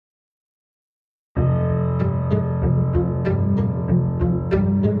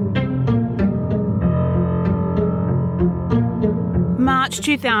March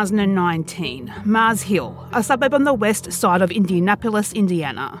 2019, Mars Hill, a suburb on the west side of Indianapolis,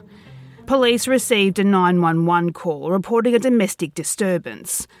 Indiana. Police received a 911 call reporting a domestic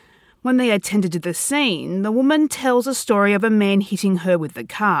disturbance. When they attended to the scene, the woman tells a story of a man hitting her with the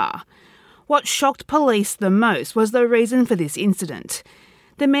car. What shocked police the most was the reason for this incident.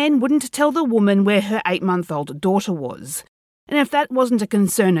 The man wouldn't tell the woman where her 8-month-old daughter was. And if that wasn't a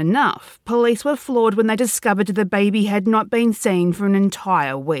concern enough, police were floored when they discovered the baby had not been seen for an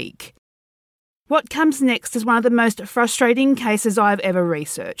entire week. What comes next is one of the most frustrating cases I've ever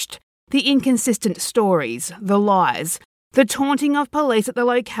researched. The inconsistent stories, the lies, the taunting of police at the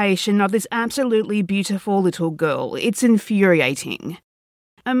location of this absolutely beautiful little girl. It's infuriating.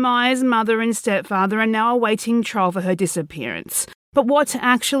 Amiah's mother and stepfather are now awaiting trial for her disappearance. But what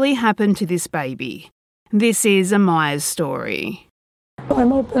actually happened to this baby? This is Amiah's story.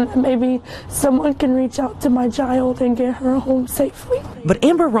 I'm hoping that maybe someone can reach out to my child and get her home safely. But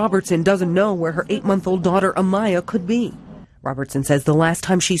Amber Robertson doesn't know where her 8-month-old daughter Amiah could be. Robertson says the last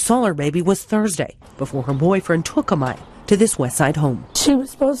time she saw her baby was Thursday, before her boyfriend took Amiah to this West Side home. She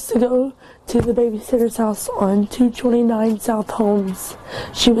was supposed to go to the babysitter's house on 229 South Holmes.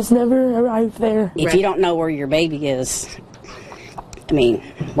 She was never arrived there. If you don't know where your baby is, I mean,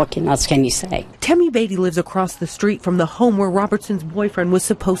 what else can you say? Tammy Beatty lives across the street from the home where Robertson's boyfriend was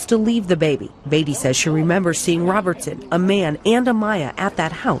supposed to leave the baby. Beatty says she remembers seeing Robertson, a man, and Amiah at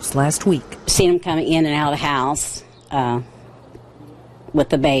that house last week. Seen him coming in and out of the house with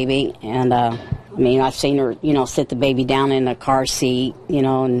the baby, and I've seen her, sit the baby down in the car seat,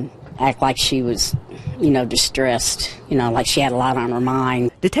 and act like she was, distressed, like she had a lot on her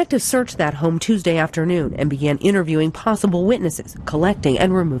mind. Detectives searched that home Tuesday afternoon and began interviewing possible witnesses, collecting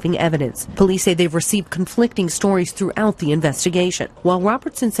and removing evidence. Police say they've received conflicting stories throughout the investigation. While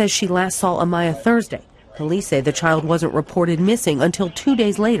Robertson says she last saw Amiah Thursday, police say the child wasn't reported missing until 2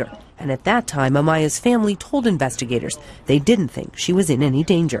 days later. And at that time, Amiah's family told investigators they didn't think she was in any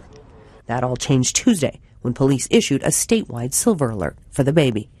danger. That all changed Tuesday when police issued a statewide silver alert for the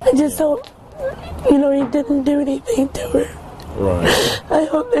baby. I just hope, he didn't do anything to her. Right. I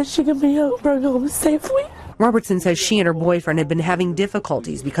hope that she can be brought home safely. Robertson says she and her boyfriend had been having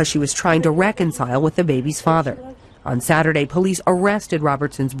difficulties because she was trying to reconcile with the baby's father. On Saturday, police arrested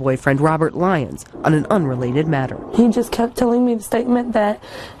Robertson's boyfriend, Robert Lyons, on an unrelated matter. He just kept telling me the statement that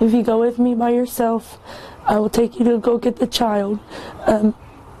if you go with me by yourself, I will take you to go get the child.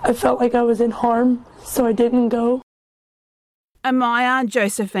 I felt like I was in harm, so I didn't go. Amiah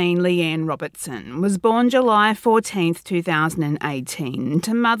Josephine Leanne Robertson was born July 14, 2018,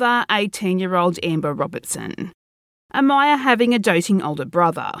 to mother 18-year-old Amber Robertson. Amiah having a doting older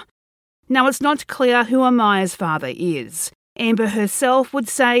brother. Now, it's not clear who Amiah's father is. Amber herself would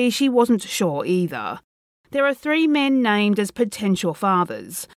say she wasn't sure either. There are 3 men named as potential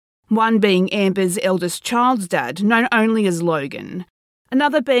fathers, one being Amber's eldest child's dad, known only as Logan,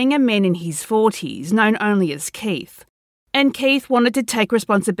 another being a man in his 40s, known only as Keith. And Keith wanted to take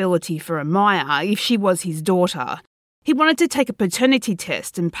responsibility for Amiah if she was his daughter. He wanted to take a paternity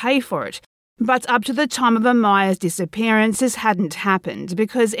test and pay for it, but up to the time of Amiah's disappearance, this hadn't happened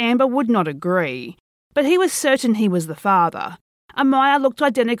because Amber would not agree. But he was certain he was the father. Amiah looked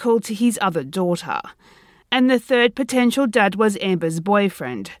identical to his other daughter. And the third potential dad was Amber's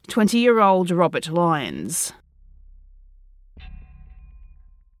boyfriend, 20-year-old Robert Lyons.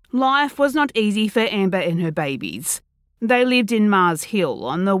 Life was not easy for Amber and her babies. They lived in Mars Hill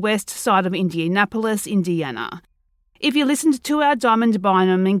on the west side of Indianapolis, Indiana. If you listened to our Diamond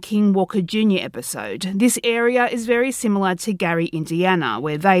Bynum and King Walker Jr. episode, this area is very similar to Gary, Indiana,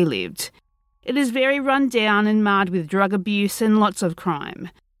 where they lived. It is very run down and marred with drug abuse and lots of crime.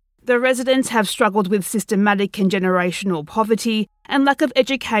 The residents have struggled with systematic and generational poverty and lack of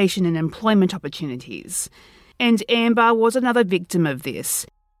education and employment opportunities. And Amber was another victim of this.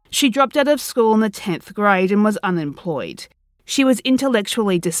 She dropped out of school in the 10th grade and was unemployed. She was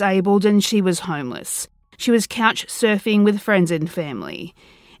intellectually disabled and she was homeless. She was couch surfing with friends and family.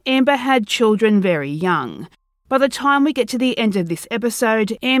 Amber had children very young. By the time we get to the end of this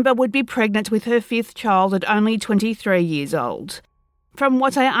episode, Amber would be pregnant with her 5th child at only 23 years old. From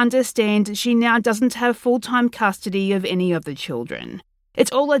what I understand, she now doesn't have full-time custody of any of the children.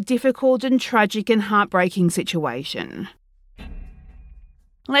 It's all a difficult and tragic and heartbreaking situation.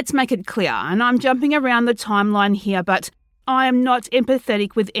 Let's make it clear, and I'm jumping around the timeline here, but I am not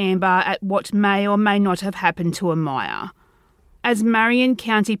empathetic with Amber at what may or may not have happened to Amiah. As Marion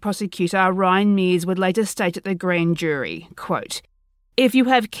County Prosecutor Ryan Mears would later state at the grand jury, quote, "If you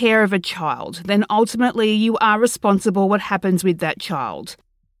have care of a child, then ultimately you are responsible what happens with that child.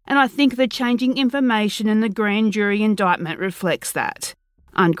 And I think the changing information in the grand jury indictment reflects that.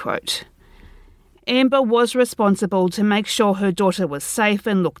 unquote. Amber was responsible to make sure her daughter was safe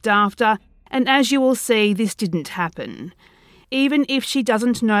and looked after, and as you will see, this didn't happen. Even if she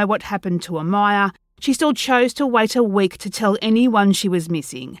doesn't know what happened to Amiah, she still chose to wait a week to tell anyone she was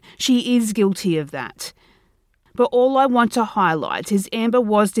missing. She is guilty of that. But all I want to highlight is Amber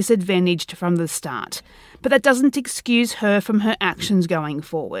was disadvantaged from the start, but that doesn't excuse her from her actions going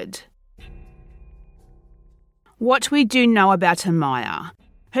forward. What we do know about Amiah.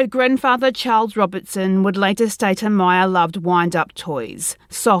 Her grandfather, Charles Robertson, would later state Amiah loved wind-up toys,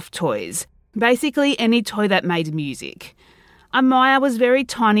 soft toys, basically any toy that made music. Amiah was very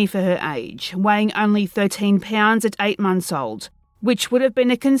tiny for her age, weighing only 13 pounds at 8 months old, which would have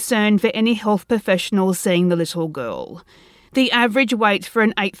been a concern for any health professional seeing the little girl. The average weight for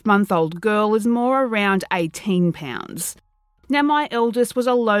an 8-month-old girl is more around 18 pounds. Now, my eldest was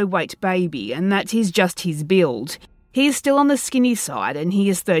a low-weight baby, and that is just his build. He is still on the skinny side, and he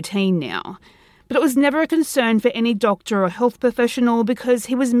is 13 now. But it was never a concern for any doctor or health professional because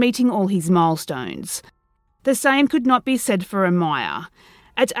he was meeting all his milestones. The same could not be said for Amiah.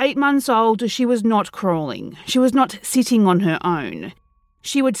 At 8 months old, she was not crawling. She was not sitting on her own.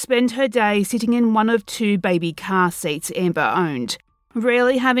 She would spend her day sitting in one of 2 baby car seats Amber owned,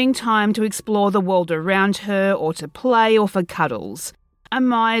 rarely having time to explore the world around her or to play or for cuddles.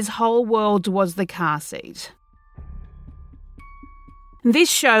 Amiah's whole world was the car seat.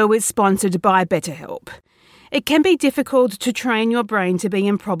 This show is sponsored by BetterHelp. It can be difficult to train your brain to be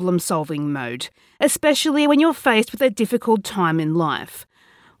in problem-solving mode, especially when you're faced with a difficult time in life.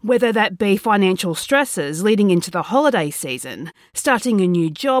 Whether that be financial stresses leading into the holiday season, starting a new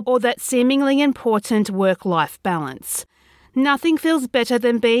job, or that seemingly important work-life balance. Nothing feels better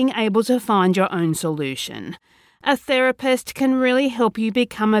than being able to find your own solution. A therapist can really help you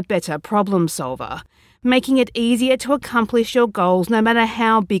become a better problem solver, making it easier to accomplish your goals no matter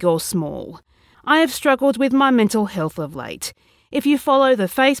how big or small. I have struggled with my mental health of late. If you follow the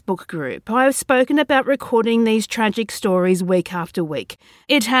Facebook group, I have spoken about recording these tragic stories week after week.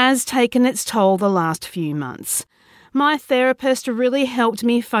 It has taken its toll the last few months. My therapist really helped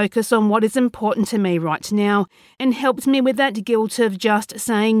me focus on what is important to me right now and helped me with that guilt of just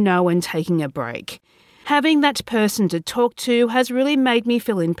saying no and taking a break. Having that person to talk to has really made me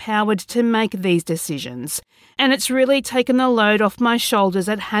feel empowered to make these decisions, and it's really taken the load off my shoulders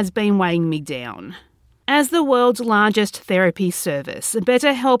that has been weighing me down. As the world's largest therapy service,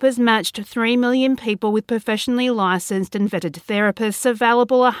 BetterHelp has matched 3 million people with professionally licensed and vetted therapists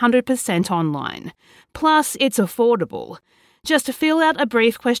available 100% online. Plus, it's affordable. Just fill out a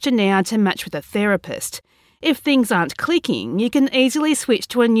brief questionnaire to match with a therapist. If things aren't clicking, you can easily switch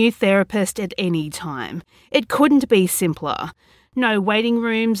to a new therapist at any time. It couldn't be simpler. No waiting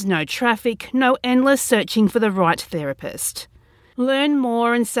rooms, no traffic, no endless searching for the right therapist. Learn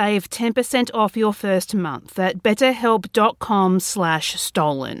more and save 10% off your first month at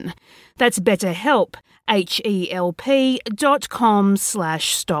betterhelp.com/stolen. That's BetterHelp,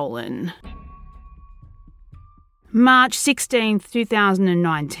 HELP.com/stolen. March 16th,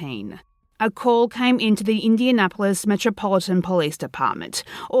 2019. A call came into the Indianapolis Metropolitan Police Department,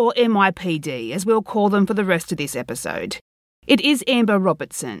 or MIPD, as we'll call them for the rest of this episode. It is Amiah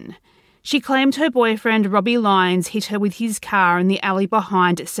Robertson. She claimed her boyfriend Robbie Lyons hit her with his car in the alley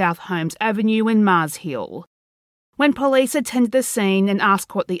behind South Holmes Avenue in Mars Hill. When police attended the scene and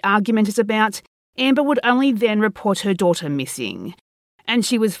asked what the argument is about, Amber would only then report her daughter missing, and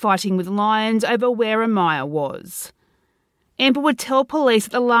she was fighting with Lyons over where Amiah was. Amber would tell police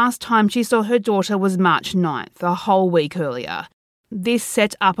that the last time she saw her daughter was March 9th, a whole week earlier. This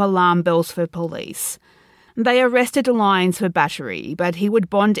set up alarm bells for police. They arrested Lyons for battery, but he would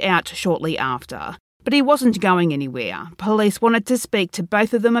bond out shortly after. But he wasn't going anywhere. Police wanted to speak to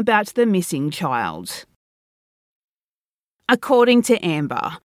both of them about the missing child. According to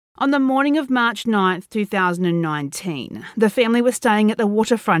Amber, on the morning of March 9th, 2019, the family was staying at the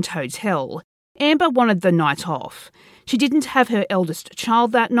Waterfront Hotel. Amber wanted the night off. She didn't have her eldest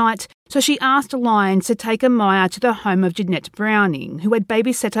child that night, so she asked Lyons to take Amiah to the home of Jeanette Browning, who had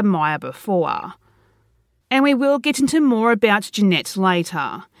babysat Amiah before. And we will get into more about Jeanette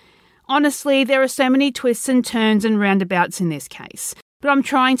later. Honestly, there are so many twists and turns and roundabouts in this case, but I'm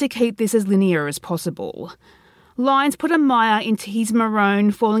trying to keep this as linear as possible. Lyons put Amiah into his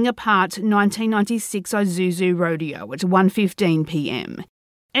maroon, falling apart 1996 Isuzu Rodeo at 1:15 p.m,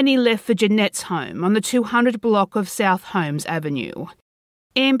 and he left for Jeanette's home on the 200 block of South Holmes Avenue.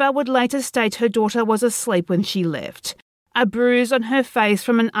 Amber would later state her daughter was asleep when she left, a bruise on her face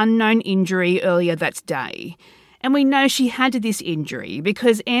from an unknown injury earlier that day, And we know she had this injury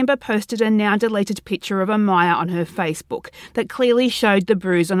because Amber posted a now-deleted picture of Amiah on her Facebook that clearly showed the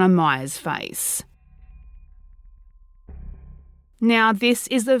bruise on Amiah's face. Now, this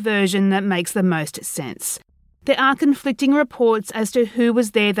is the version that makes the most sense. There are conflicting reports as to who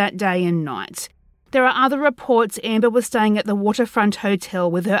was there that day and night. There are other reports Amber was staying at the waterfront hotel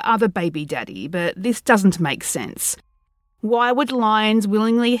with her other baby daddy, but this doesn't make sense. Why would Lyons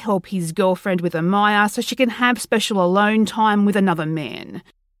willingly help his girlfriend with Amiah so she can have special alone time with another man?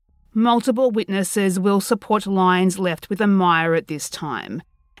 Multiple witnesses will support Lyons left with Amiah at this time,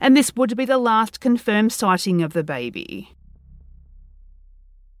 and this would be the last confirmed sighting of the baby.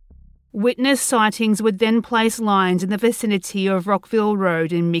 Witness sightings would then place Lyons in the vicinity of Rockville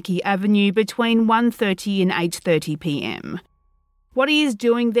Road and Mickey Avenue between 1:30 and 8:30 p.m. What he is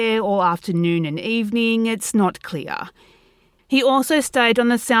doing there all afternoon and evening, it's not clear. He also stayed on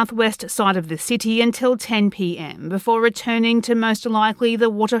the southwest side of the city until 10 p.m. before returning to most likely the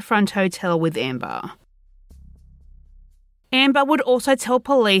waterfront hotel with Amber. Amber would also tell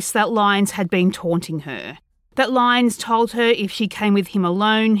police that Lyons had been taunting her, that Lyons told her if she came with him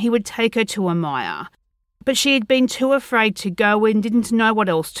alone, he would take her to Amiah. But she had been too afraid to go and didn't know what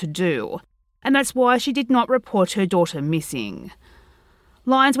else to do, and that's why she did not report her daughter missing.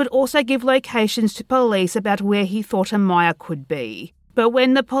 Lyons would also give locations to police about where he thought Amiah could be. But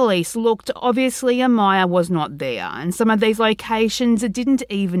when the police looked, obviously Amiah was not there, and some of these locations didn't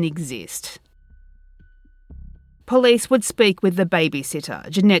even exist. Police would speak with the babysitter,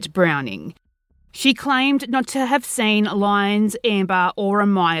 Jeanette Browning. She claimed not to have seen Lyons, Amber or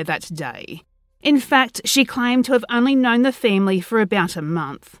Amiah that day. In fact, she claimed to have only known the family for about a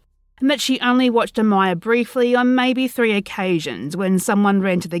month, and that she only watched Amiah briefly on maybe 3 occasions when someone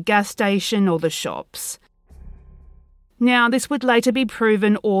ran to the gas station or the shops. Now, this would later be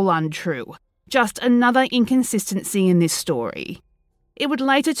proven all untrue, just another inconsistency in this story. It would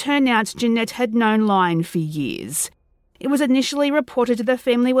later turn out Jeanette had known Lyons for years. It was initially reported the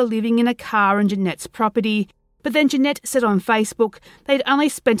family were living in a car on Jeanette's property, but then Jeanette said on Facebook they'd only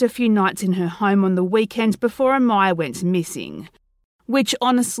spent a few nights in her home on the weekend before Amiah went missing. Which,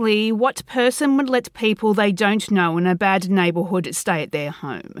 honestly, what person would let people they don't know in a bad neighbourhood stay at their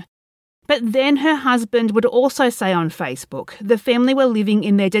home? But then her husband would also say on Facebook the family were living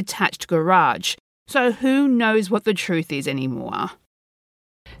in their detached garage, so who knows what the truth is anymore.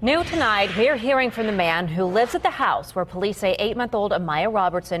 New tonight, we're hearing from the man who lives at the house where police say 8-month-old Amiah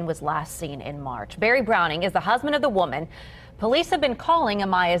Robertson was last seen in March. Barry Browning is the husband of the woman police have been calling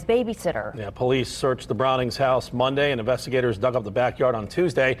Amiah's babysitter. Yeah, police searched the Brownings' house Monday and investigators dug up the backyard on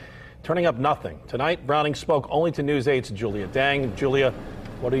Tuesday, turning up nothing. Tonight, Browning spoke only to News 8's Julia Dang. Julia,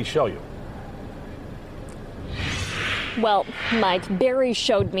 what did he show you? Well, Mike, Barry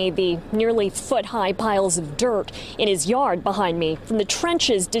showed me the nearly foot-high piles of dirt in his yard behind me from the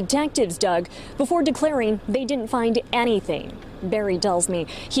trenches detectives dug before declaring they didn't find anything. Barry tells me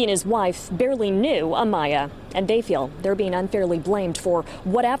he and his wife barely knew Amiah, and they feel they're being unfairly blamed for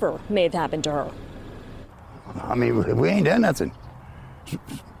whatever may have happened to her. I mean, we ain't done nothing.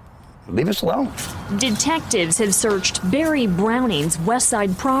 Leave us alone. Detectives have searched Barry Browning's West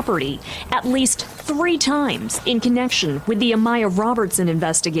Side property at least 3 times in connection with the Amiah Robertson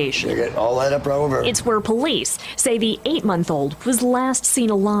investigation. They got all that up right over. It's where police say the 8-month-old was last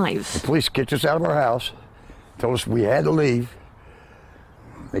seen alive. The police kicked us out of our house, told us we had to leave.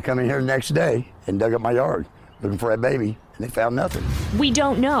 They come in here the next day and dug up my yard looking for that baby, and they found nothing. We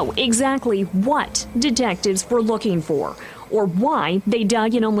don't know exactly what detectives were looking for or why they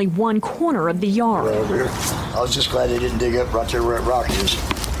dug in only one corner of the yard. Right over here. I was just glad they didn't dig up right there where that rock is,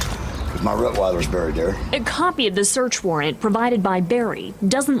 because my Rottweiler's buried there. A copy of the search warrant provided by Barry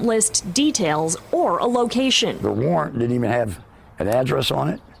doesn't list details or a location. The warrant didn't even have an address on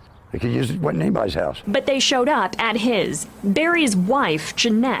it. They could use it, wasn't anybody's house. But they showed up at his. Barry's wife,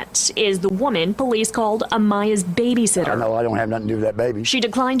 Jeanette, is the woman police called Amiah's babysitter. I know I don't have nothing to do with that baby. She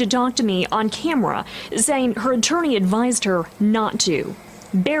declined to talk to me on camera, saying her attorney advised her not to.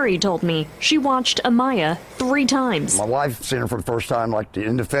 Barry told me she watched Amiah 3 times. My wife seen her for the first time like the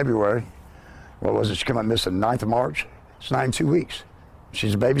end of February. What was it? She came up missing the 9th of March. It's 92 weeks.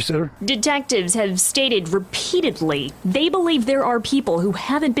 She's a babysitter. Detectives have stated repeatedly they believe there are people who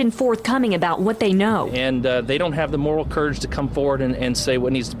haven't been forthcoming about what they know. And they don't have the moral courage to come forward and say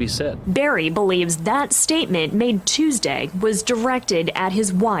what needs to be said. Barry believes that statement made Tuesday was directed at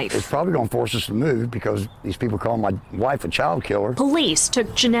his wife. It's probably going to force us to move because these people call my wife a child killer. Police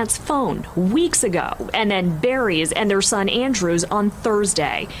took Jeanette's phone weeks ago and then Barry's and their son Andrew's on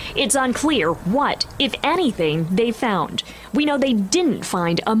Thursday. It's unclear what, if anything, they found. We know they didn't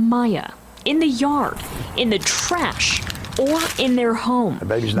find Amiah. in the yard, in the trash, or in their home. The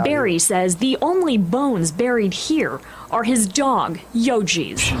baby's not Barry here. says the only bones buried here are his dog,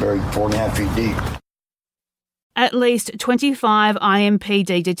 Yoji's. Buried 4.5 feet deep. At least 25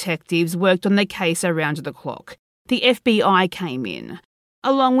 IMPD detectives worked on the case around the clock. The FBI came in,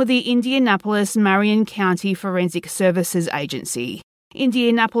 along with the Indianapolis Marion County Forensic Services Agency,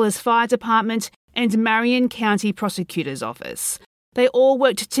 Indianapolis Fire Department, and Marion County Prosecutor's Office. They all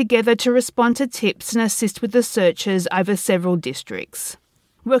worked together to respond to tips and assist with the searches over several districts,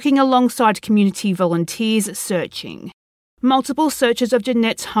 working alongside community volunteers searching. Multiple searches of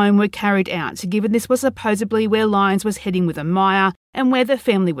Jeanette's home were carried out, given this was supposedly where Lyons was heading with Amiah and where the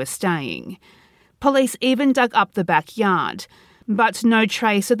family was staying. Police even dug up the backyard, but no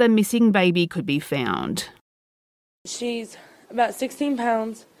trace of the missing baby could be found. She's about 16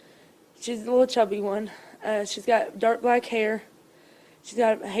 pounds. She's a little chubby one. She's got dark black hair. She's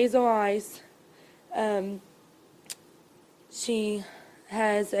got hazel eyes. She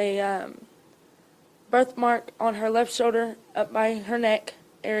has a birthmark on her left shoulder up by her neck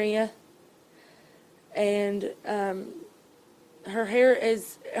area. And her hair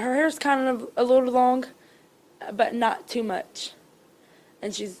is kind of a little long, but not too much.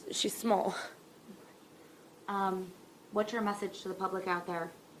 And she's small. What's your message to the public out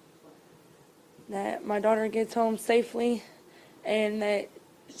there? That my daughter gets home safely, and that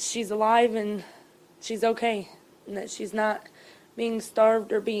she's alive and she's okay, and that she's not being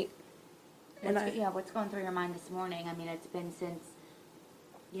starved or beat. What's going through your mind this morning? I mean, it's been since,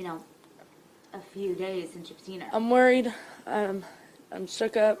 a few days since you've seen her. I'm worried. I'm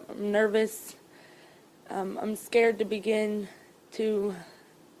shook up. I'm nervous. I'm scared to begin to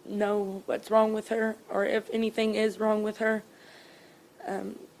know what's wrong with her, or if anything is wrong with her.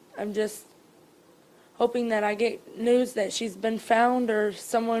 I'm just hoping that I get news that she's been found, or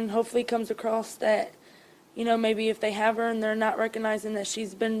someone hopefully comes across that, maybe if they have her and they're not recognizing that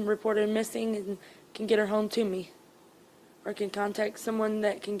she's been reported missing, and can get her home to me, or can contact someone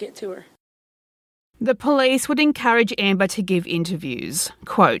that can get to her. The police would encourage Amber to give interviews.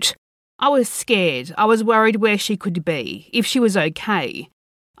 Quote, "I was scared. I was worried where she could be, if she was okay.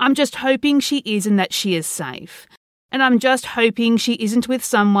 I'm just hoping she is and that she is safe. And I'm just hoping she isn't with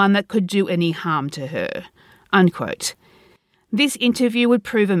someone that could do any harm to her." Unquote. This interview would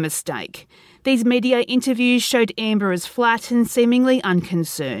prove a mistake. These media interviews showed Amber as flat and seemingly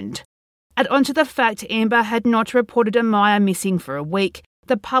unconcerned. Add on to the fact Amber had not reported Amiah missing for a week,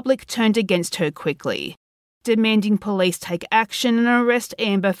 the public turned against her quickly, demanding police take action and arrest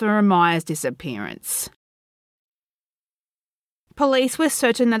Amber for Amiah's disappearance. Police were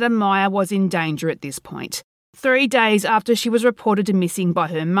certain that Amiah was in danger at this point. 3 days after she was reported missing by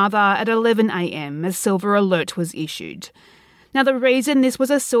her mother at 11 a.m, a silver alert was issued. Now, the reason this was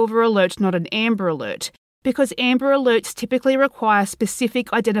a silver alert, not an Amber alert, because Amber alerts typically require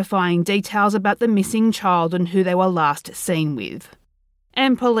specific identifying details about the missing child and who they were last seen with.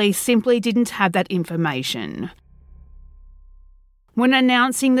 And police simply didn't have that information. When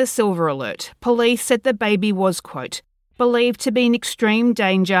announcing the silver alert, police said the baby was, quote, "believed to be in extreme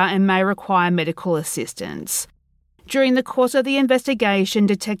danger and may require medical assistance." During the course of the investigation,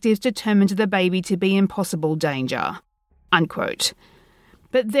 detectives determined the baby to be in possible danger. Unquote.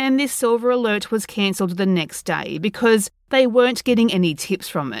 But then this silver alert was cancelled the next day because they weren't getting any tips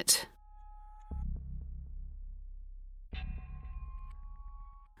from it.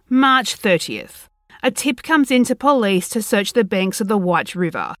 March 30th. A tip comes into police to search the banks of the White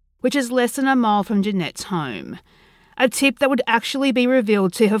River, which is less than a mile from Jeanette's home. A tip that would actually be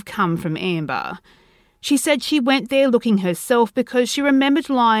revealed to have come from Amber. She said she went there looking herself because she remembered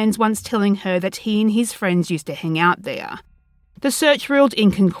Lyons once telling her that he and his friends used to hang out there. The search ruled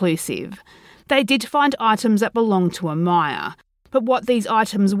inconclusive. They did find items that belonged to Amiah, but what these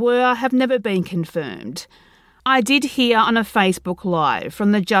items were have never been confirmed. I did hear on a Facebook Live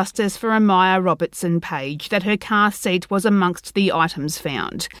from the Justice for Amiah Robertson page that her car seat was amongst the items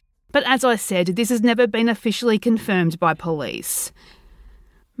found. But as I said, this has never been officially confirmed by police.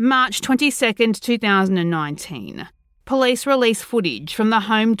 March 22nd, 2019. Police release footage from the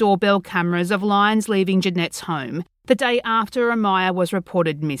home doorbell cameras of Lyons leaving Jeanette's home the day after Amiah was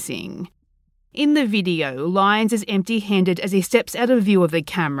reported missing. In the video, Lyons is empty-handed as he steps out of view of the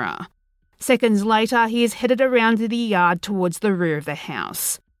camera. Seconds later, he is headed around the yard towards the rear of the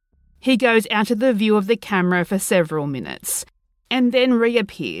house. He goes out of the view of the camera for several minutes, and then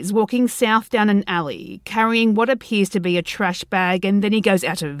reappears, walking south down an alley, carrying what appears to be a trash bag, and then he goes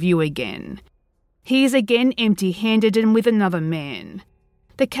out of view again. He is again empty-handed and with another man.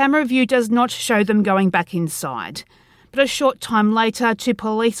 The camera view does not show them going back inside, But a short time later, 2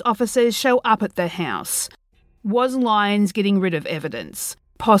 police officers show up at the house. Was Lyons getting rid of evidence?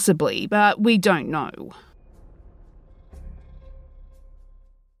 Possibly, but we don't know.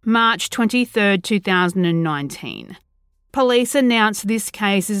 March 23, 2019. Police announced this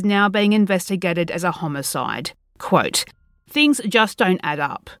case is now being investigated as a homicide. Quote, "Things just don't add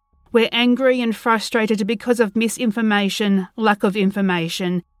up. We're angry and frustrated because of misinformation, lack of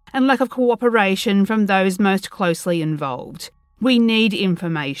information, and lack of cooperation from those most closely involved. We need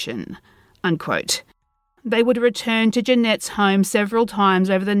information." Unquote. They would return to Jeanette's home several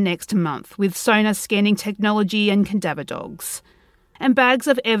times over the next month with sonar scanning technology and cadaver dogs. And bags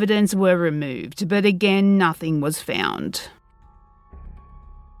of evidence were removed, but again nothing was found.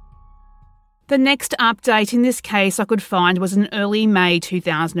 The next update in this case I could find was in early May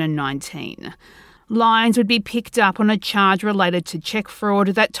 2019. Lyons would be picked up on a charge related to cheque fraud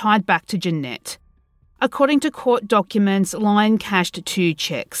that tied back to Jeanette. According to court documents, Lyons cashed 2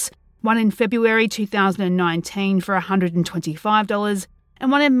 cheques, one in February 2019 for $125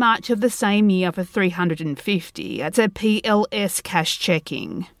 and one in March of the same year for $350 at a PLS cash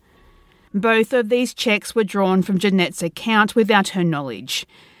checking. Both of these cheques were drawn from Jeanette's account without her knowledge.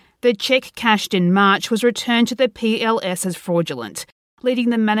 The cheque cashed in March was returned to the PLS as fraudulent,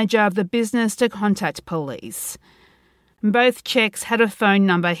 leading the manager of the business to contact police. Both cheques had a phone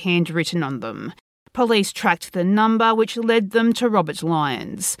number handwritten on them. Police tracked the number, which led them to Robert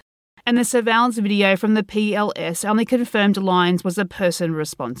Lyons. And the surveillance video from the PLS only confirmed Lyons was the person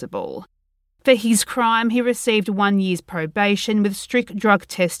responsible. For his crime, he received 1 year's probation with strict drug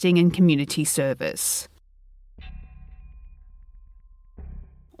testing and community service.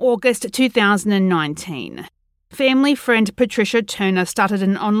 August 2019. Family friend Patricia Turner started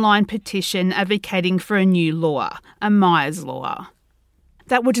an online petition advocating for a new law, Amiah's Law.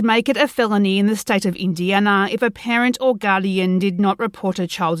 That would make it a felony in the state of Indiana if a parent or guardian did not report a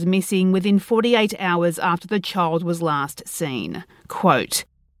child missing within 48 hours after the child was last seen. Quote,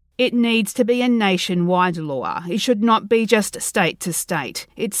 "It needs to be a nationwide law. It should not be just state to state.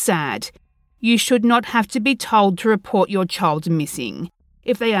 It's sad. You should not have to be told to report your child missing.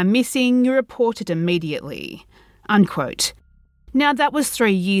 If they are missing, you report it immediately." Unquote. Now, that was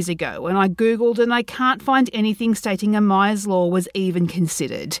 3 years ago, and I googled and I can't find anything stating Amiah's Law was even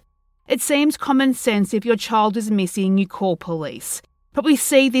considered. It seems common sense if your child is missing, you call police. But we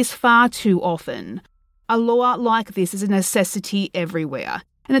see this far too often. A law like this is a necessity everywhere,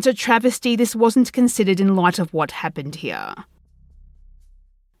 and it's a travesty this wasn't considered in light of what happened here.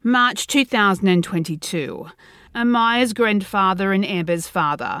 March 2022. Amiah's grandfather and Amber's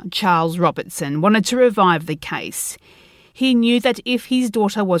father, Charles Robertson, wanted to revive the case. He knew that if his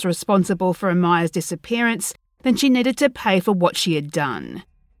daughter was responsible for Amiah's disappearance, then she needed to pay for what she had done.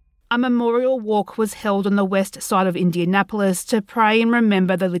 A memorial walk was held on the west side of Indianapolis to pray and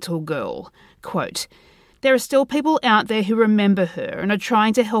remember the little girl. Quote, "There are still people out there who remember her and are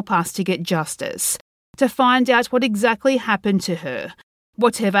trying to help us to get justice, to find out what exactly happened to her.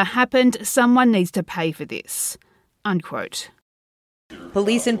 Whatever happened, someone needs to pay for this." Unquote.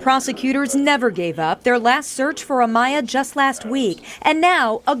 Police and prosecutors never gave up their last search for Amiah just last week, and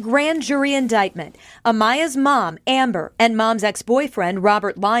now a grand jury indictment. Amiah's mom, Amber, and mom's ex-boyfriend,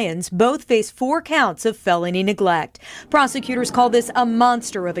 Robert Lyons, both face 4 counts of felony neglect. Prosecutors call this a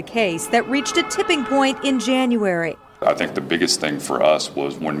monster of a case that reached a tipping point in January. I think the biggest thing for us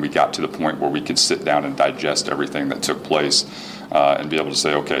was when we got to the point where we could sit down and digest everything that took place and be able to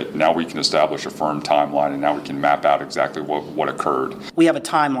say, okay, now we can establish a firm timeline and now we can map out exactly what occurred. We have a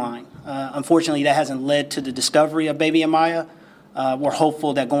timeline. Unfortunately, that hasn't led to the discovery of baby Amiah. We're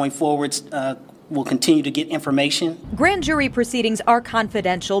hopeful that going forward, we'll continue to get information. Grand jury proceedings are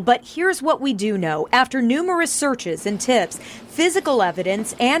confidential, but here's what we do know. After numerous searches and tips, physical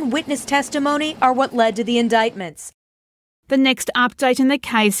evidence and witness testimony are what led to the indictments. The next update in the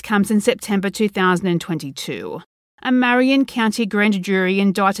case comes in September 2022. A Marion County grand jury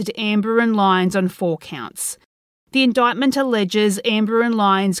indicted Amber and Lyons on 4 counts. The indictment alleges Amber and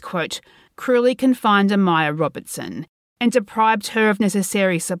Lyons, quote, "cruelly confined Amiah Robertson and deprived her of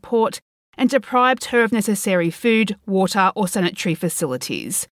necessary support and deprived her of necessary food, water or sanitary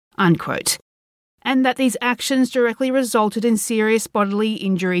facilities," unquote. And that these actions directly resulted in serious bodily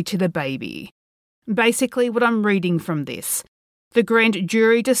injury to the baby. Basically what I'm reading from this. The grand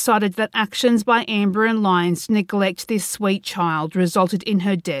jury decided that actions by Amber and Lyons to neglect this sweet child resulted in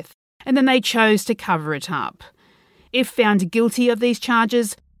her death, and then they chose to cover it up. If found guilty of these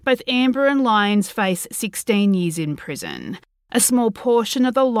charges, both Amber and Lyons face 16 years in prison, a small portion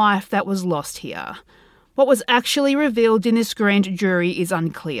of the life that was lost here. What was actually revealed in this grand jury is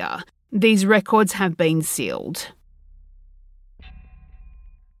unclear. These records have been sealed.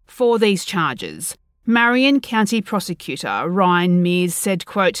 For these charges, Marion County Prosecutor Ryan Mears said,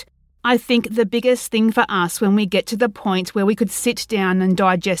 quote, "I think the biggest thing for us when we get to the point where we could sit down and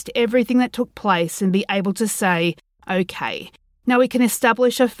digest everything that took place and be able to say, okay, now we can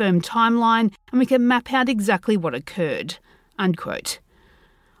establish a firm timeline and we can map out exactly what occurred," unquote.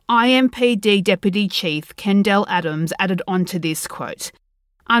 IMPD Deputy Chief Kendall Adams added on to this, quote,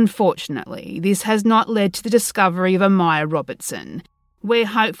 "Unfortunately, this has not led to the discovery of Amiah Robertson. We're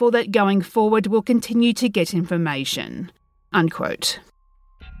hopeful that going forward we'll continue to get information," unquote.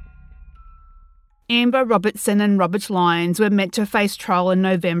 Amber Robertson and Robert Lyons were meant to face trial in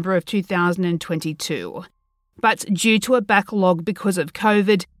November of 2022. But due to a backlog because of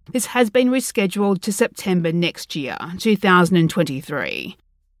COVID, this has been rescheduled to September next year, 2023.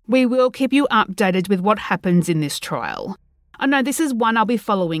 We will keep you updated with what happens in this trial. I know this is one I'll be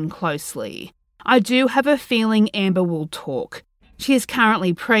following closely. I do have a feeling Amber will talk. She is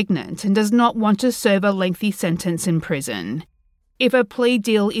currently pregnant and does not want to serve a lengthy sentence in prison. If a plea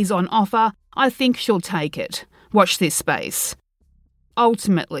deal is on offer, I think she'll take it. Watch this space.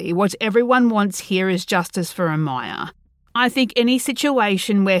 Ultimately, what everyone wants here is justice for Amiah. I think any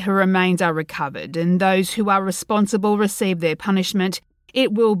situation where her remains are recovered and those who are responsible receive their punishment,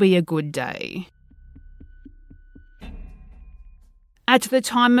 it will be a good day. At the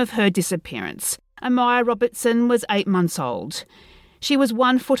time of her disappearance, Amiah Robertson was 8 months old. She was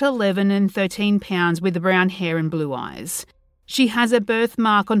 1'11" and 13 pounds with brown hair and blue eyes. She has a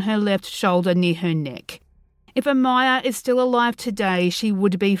birthmark on her left shoulder near her neck. If Amiah is still alive today, she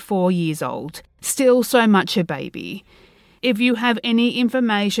would be 4 years old, still so much a baby. If you have any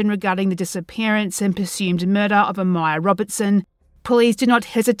information regarding the disappearance and presumed murder of Amiah Robertson, please do not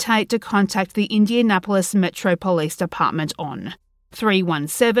hesitate to contact the Indianapolis Metro Police Department on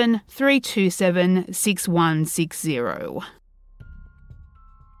 317-327-6160.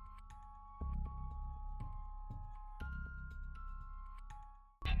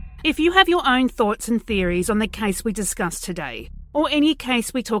 If you have your own thoughts and theories on the case we discussed today, or any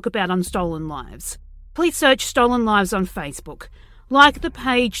case we talk about on Stolen Lives, please search Stolen Lives on Facebook, like the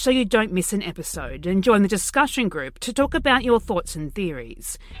page so you don't miss an episode, and join the discussion group to talk about your thoughts and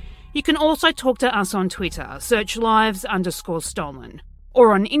theories. You can also talk to us on Twitter, search lives_stolen,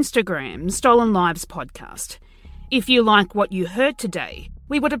 or on Instagram, Stolen Lives Podcast. If you like what you heard today,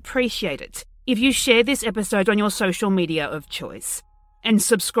 we would appreciate it if you share this episode on your social media of choice, and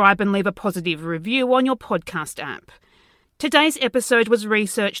subscribe and leave a positive review on your podcast app. Today's episode was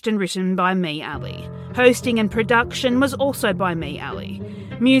researched and written by me, Ali. Hosting and production was also by me, Ali.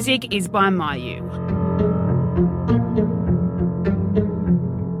 Music is by Mayu.